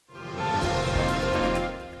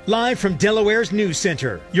Live from Delaware's News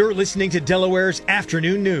Center, you're listening to Delaware's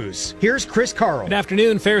Afternoon News. Here's Chris Carl. Good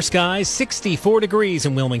afternoon, fair skies, 64 degrees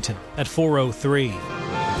in Wilmington at 4:03.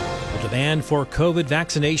 The demand for COVID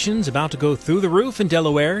vaccinations about to go through the roof in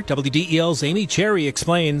Delaware. WDEL's Amy Cherry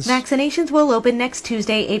explains. Vaccinations will open next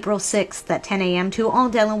Tuesday, April 6th at 10 a.m. to all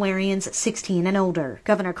Delawareans 16 and older.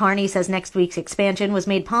 Governor Carney says next week's expansion was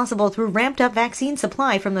made possible through ramped-up vaccine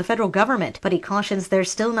supply from the federal government, but he cautions there's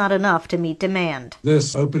still not enough to meet demand.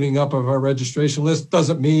 This opening up of our registration list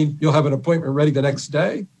doesn't mean you'll have an appointment ready the next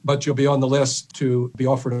day, but you'll be on the list to be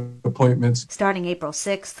offered appointments. Starting April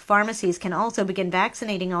 6th, pharmacies can also begin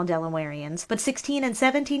vaccinating all Delawareans, but 16 and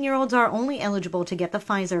 17-year-olds are only eligible to get the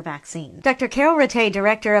Pfizer vaccine. Dr. Carol Rattay,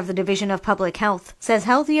 director of the Division of Public Health, says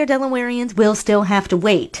healthier Delawareans will still have to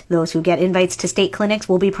wait. Those who get invites to state clinics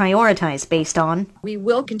will be prioritized based on. We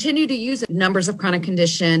will continue to use numbers of chronic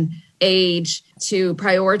condition, age, to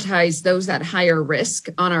prioritize those at higher risk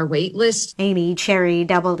on our wait list. Amy Cherry,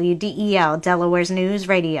 WDEL, Delaware's News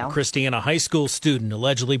Radio. Christiana high school student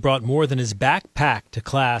allegedly brought more than his backpack to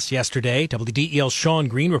class yesterday. WDEL's Sean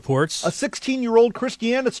Green reports. A 16-year-old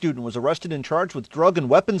Christiana student was arrested and charged with drug and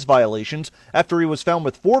weapons violations after he was found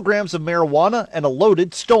with 4 grams of marijuana and a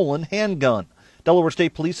loaded, stolen handgun. Delaware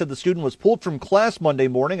State Police said the student was pulled from class Monday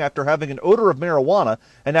morning after having an odor of marijuana,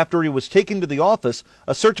 and after he was taken to the office,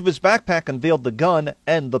 a search of his backpack unveiled the gun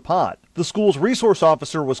and the pot. The school's resource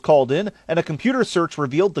officer was called in, and a computer search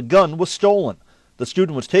revealed the gun was stolen. The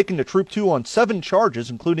student was taken to Troop 2 on 7 charges,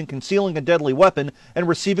 including concealing a deadly weapon and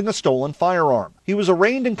receiving a stolen firearm. He was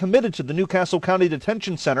arraigned and committed to the Newcastle County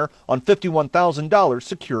Detention Center on $51,000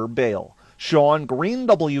 secure bail. Sean Green,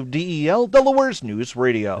 WDEL, Delaware's News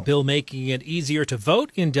Radio. A bill making it easier to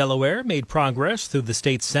vote in Delaware made progress through the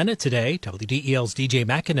state Senate today. WDEL's DJ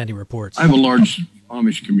McEnany reports. I have a large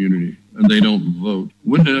Amish community, and they don't vote.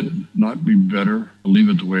 Wouldn't it not be better to leave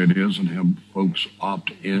it the way it is and have folks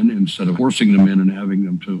opt in instead of forcing them in and having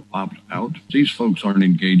them to opt out? These folks aren't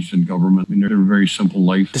engaged in government. I mean, they're a very simple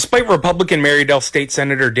life. Despite Republican Marydale State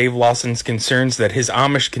Senator Dave Lawson's concerns that his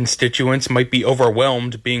Amish constituents might be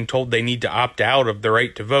overwhelmed being told they need to opt out of the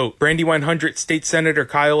right to vote, Brandywine 100 State Senator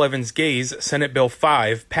Kyle Evans Gaze, Senate Bill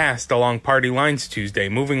 5, passed along party lines Tuesday,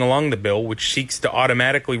 moving along the bill which seeks to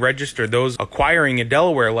automatically register those acquiring a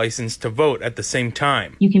Delaware license to vote at the same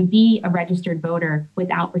time. You can be a registered voter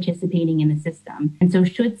without participating in the system. And so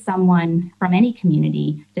should someone from any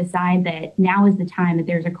community decide that now is the time that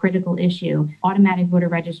there's a critical issue, automatic voter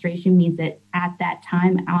registration means that at that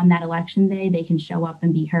time on that election day, they can show up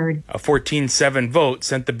and be heard. A 14-7 vote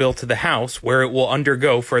sent the bill to the House, where it will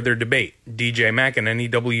undergo further debate. DJ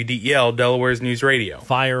McEnany, WDEL, Delaware's News Radio.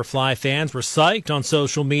 Firefly fans were psyched on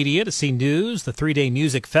social media to see news. The 3-day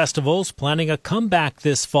music festival's planning a comeback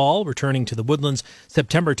this fall, returning to the Woodlands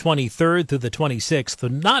September 23rd through the 26th.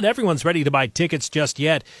 But not everyone's ready to buy tickets just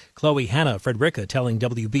yet. Chloe Hanna Frederica telling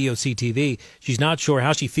WBOC-TV she's not sure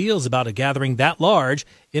how she feels about a gathering that large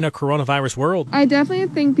in a coronavirus world. I definitely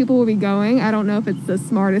think people will be going. I don't know if it's the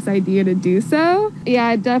smartest idea to do so. Yeah,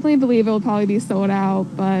 I definitely believe it will probably be sold out,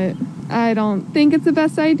 but I don't think it's the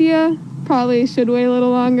best idea. Probably should wait a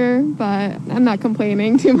little longer, but I'm not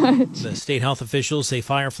complaining too much. The state health officials say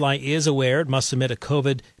Firefly is aware it must submit a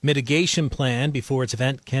COVID mitigation plan before its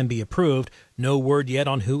event can be approved. No word yet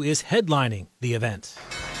on who is headlining the event.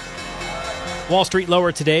 Wall Street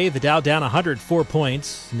lower today. The Dow down 104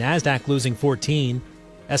 points. NASDAQ losing 14.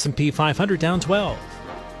 S&P 500 down 12.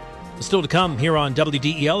 Still to come here on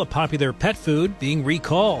WDEL, a popular pet food being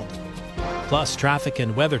recalled. Plus, traffic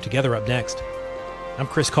and weather together up next. I'm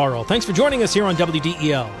Chris Carl. Thanks for joining us here on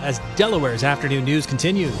WDEL as Delaware's Afternoon News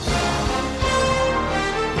continues.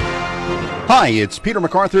 Hi, it's Peter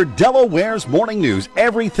MacArthur, Delaware's Morning News.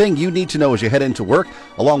 Everything you need to know as you head into work,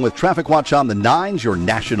 along with Traffic Watch on the 9s, your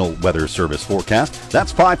National Weather Service forecast.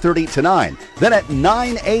 That's 5:30 to 9. Then at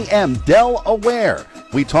 9 a.m., Delaware.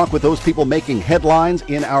 We talk with those people making headlines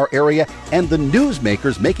in our area and the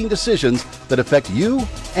newsmakers making decisions that affect you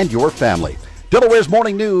and your family. Delaware's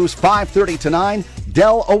Morning News, 5:30 to 9.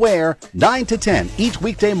 Delaware, 9 to 10 each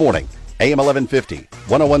weekday morning. AM 1150,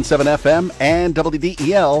 1017 FM, and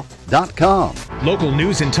WDEL.com. Local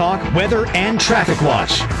news and talk, weather, and traffic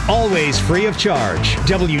watch. Always free of charge.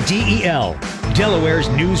 WDEL, Delaware's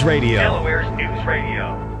News Radio. Delaware's News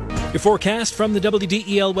Radio. Your forecast from the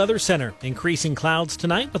WDEL Weather Center. Increasing clouds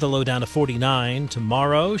tonight with a low down to 49.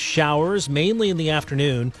 Tomorrow, showers mainly in the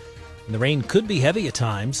afternoon. And the rain could be heavy at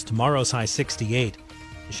times. Tomorrow's high 68.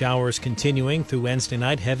 The showers continuing through Wednesday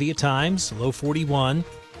night, heavy at times, low 41.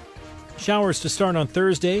 Showers to start on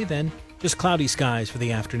Thursday, then just cloudy skies for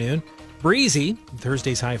the afternoon. Breezy,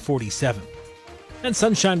 Thursday's high 47. And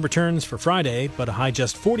sunshine returns for Friday, but a high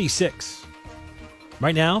just 46.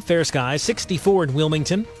 Right now, fair skies, 64 in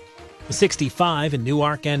Wilmington, 65 in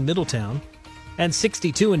Newark and Middletown, and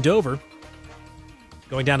 62 in Dover.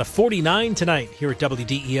 Going down to 49 tonight here at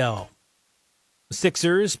WDEL. The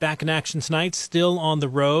Sixers back in action tonight, still on the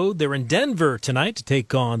road. They're in Denver tonight to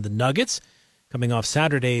take on the Nuggets, coming off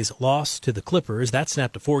Saturday's loss to the Clippers. That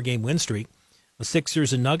snapped a 4-game win streak. The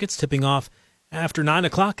Sixers and Nuggets tipping off after 9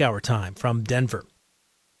 o'clock our time from Denver.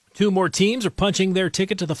 Two more teams are punching their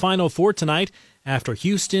ticket to the Final Four tonight after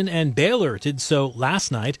Houston and Baylor did so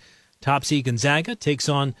last night. Top seed Gonzaga takes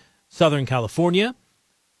on Southern California.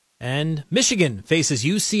 And Michigan faces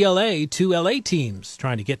UCLA, two LA teams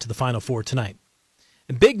trying to get to the Final Four tonight.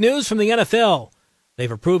 And big news from the NFL.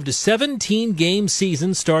 They've approved a 17-game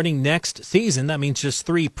season starting next season. That means just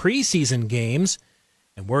 3 preseason games.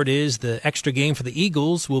 And word is the extra game for the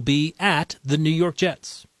Eagles will be at the New York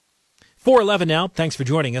Jets. 4:11 now. Thanks for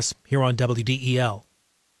joining us here on WDEL.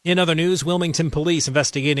 In other news, Wilmington police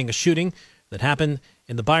investigating a shooting that happened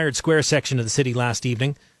in the Bayard Square section of the city last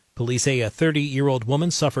evening. Police say a 30-year-old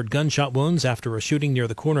woman suffered gunshot wounds after a shooting near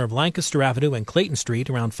the corner of Lancaster Avenue and Clayton Street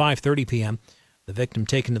around 5:30 p.m. The victim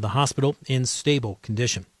taken to the hospital in stable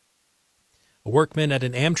condition. A workman at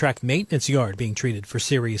an Amtrak maintenance yard being treated for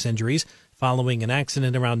serious injuries following an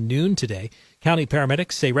accident around noon today. County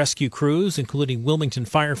paramedics say rescue crews, including Wilmington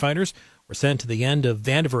firefighters, were sent to the end of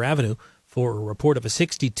Vandiver Avenue for a report of a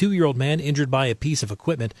 62-year-old man injured by a piece of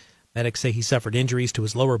equipment. Medics say he suffered injuries to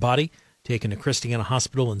his lower body, taken to Christiana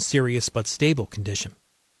Hospital in serious but stable condition.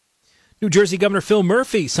 New Jersey Governor Phil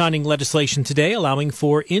Murphy signing legislation today allowing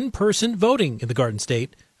for in-person voting in the Garden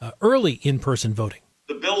State, early in-person voting.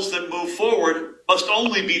 The bills that move forward must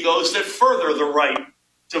only be those that further the right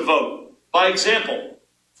to vote. By example,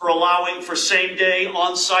 for allowing for same-day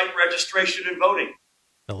on-site registration and voting.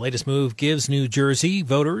 The latest move gives New Jersey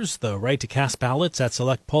voters the right to cast ballots at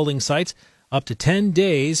select polling sites up to 10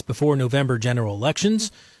 days before November general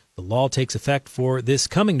elections. The law takes effect for this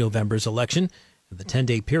coming November's election. The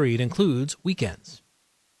 10-day period includes weekends.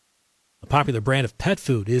 A popular brand of pet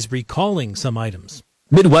food is recalling some items.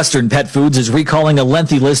 Midwestern Pet Foods is recalling a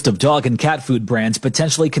lengthy list of dog and cat food brands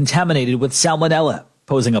potentially contaminated with salmonella,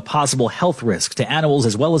 posing a possible health risk to animals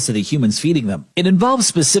as well as to the humans feeding them. It involves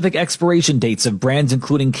specific expiration dates of brands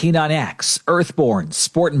including Canine X, Earthborn,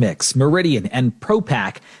 Sport Mix, Meridian, and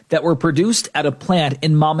ProPack that were produced at a plant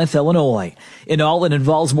in Monmouth, Illinois. In all, it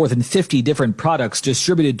involves more than 50 different products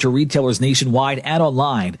distributed to retailers nationwide and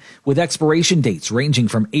online, with expiration dates ranging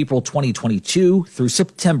from April 2022 through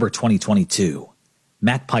September 2022.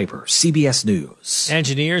 Matt Piper, CBS News.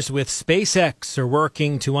 Engineers with SpaceX are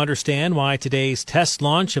working to understand why today's test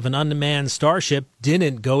launch of an unmanned Starship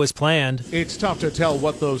didn't go as planned. It's tough to tell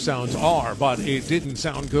what those sounds are, but it didn't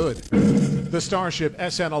sound good. The Starship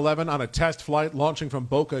SN-11 on a test flight launching from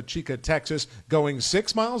Boca Chica, Texas, going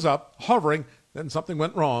 6 miles up, hovering, then something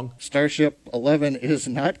went wrong. Starship 11 is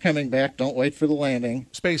not coming back. Don't wait for the landing.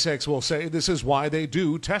 SpaceX will say this is why they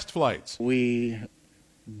do test flights. We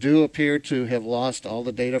do appear to have lost all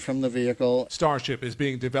the data from the vehicle. Starship is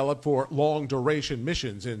being developed for long-duration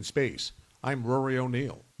missions in space. I'm Rory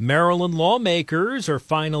O'Neill. Maryland lawmakers are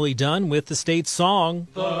finally done with the state song.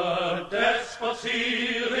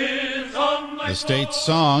 The state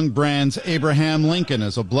song brands Abraham Lincoln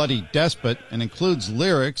as a bloody despot and includes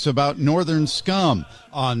lyrics about Northern scum.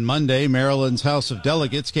 On Monday, Maryland's House of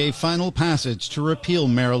Delegates gave final passage to repeal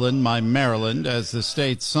Maryland, My Maryland as the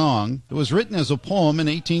state song. It was written as a poem in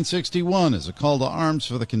 1861 as a call to arms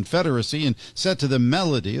for the Confederacy and set to the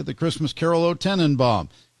melody of the Christmas carol O Tannenbaum.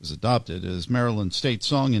 It was adopted as Maryland's state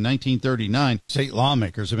song in 1939. State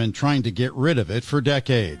lawmakers have been trying to get rid of it for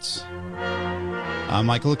decades. I'm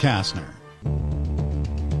Michael Kastner.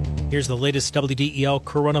 Here's the latest WDEL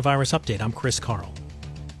coronavirus update. I'm Chris Carl.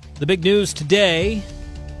 The big news today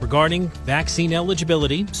regarding vaccine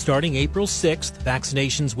eligibility. Starting April 6th,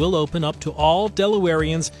 vaccinations will open up to all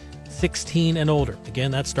Delawareans 16 and older.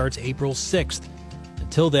 Again, that starts April 6th.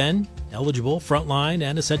 Until then, eligible frontline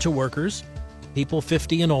and essential workers, people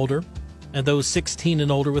 50 and older, and those 16 and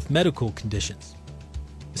older with medical conditions.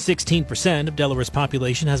 16% of Delaware's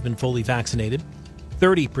population has been fully vaccinated.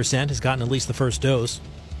 30% has gotten at least the first dose.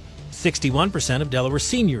 61% of Delaware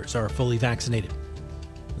seniors are fully vaccinated.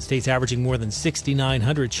 The state's averaging more than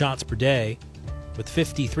 6,900 shots per day, with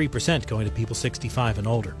 53% going to people 65 and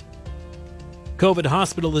older. COVID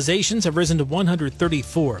hospitalizations have risen to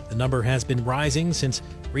 134. The number has been rising since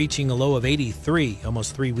reaching a low of 83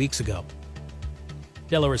 almost 3 weeks ago.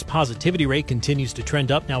 Delaware's positivity rate continues to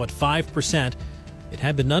trend up, now at 5%. It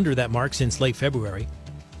had been under that mark since late February.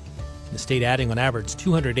 The state adding on average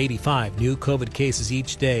 285 new COVID cases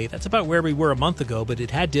each day. That's about where we were a month ago, but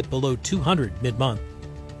it had dipped below 200 mid-month.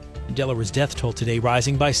 Delaware's death toll today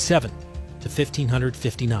rising by 7 to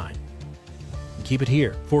 1,559. Keep it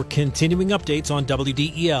here for continuing updates on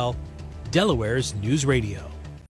WDEL, Delaware's News Radio.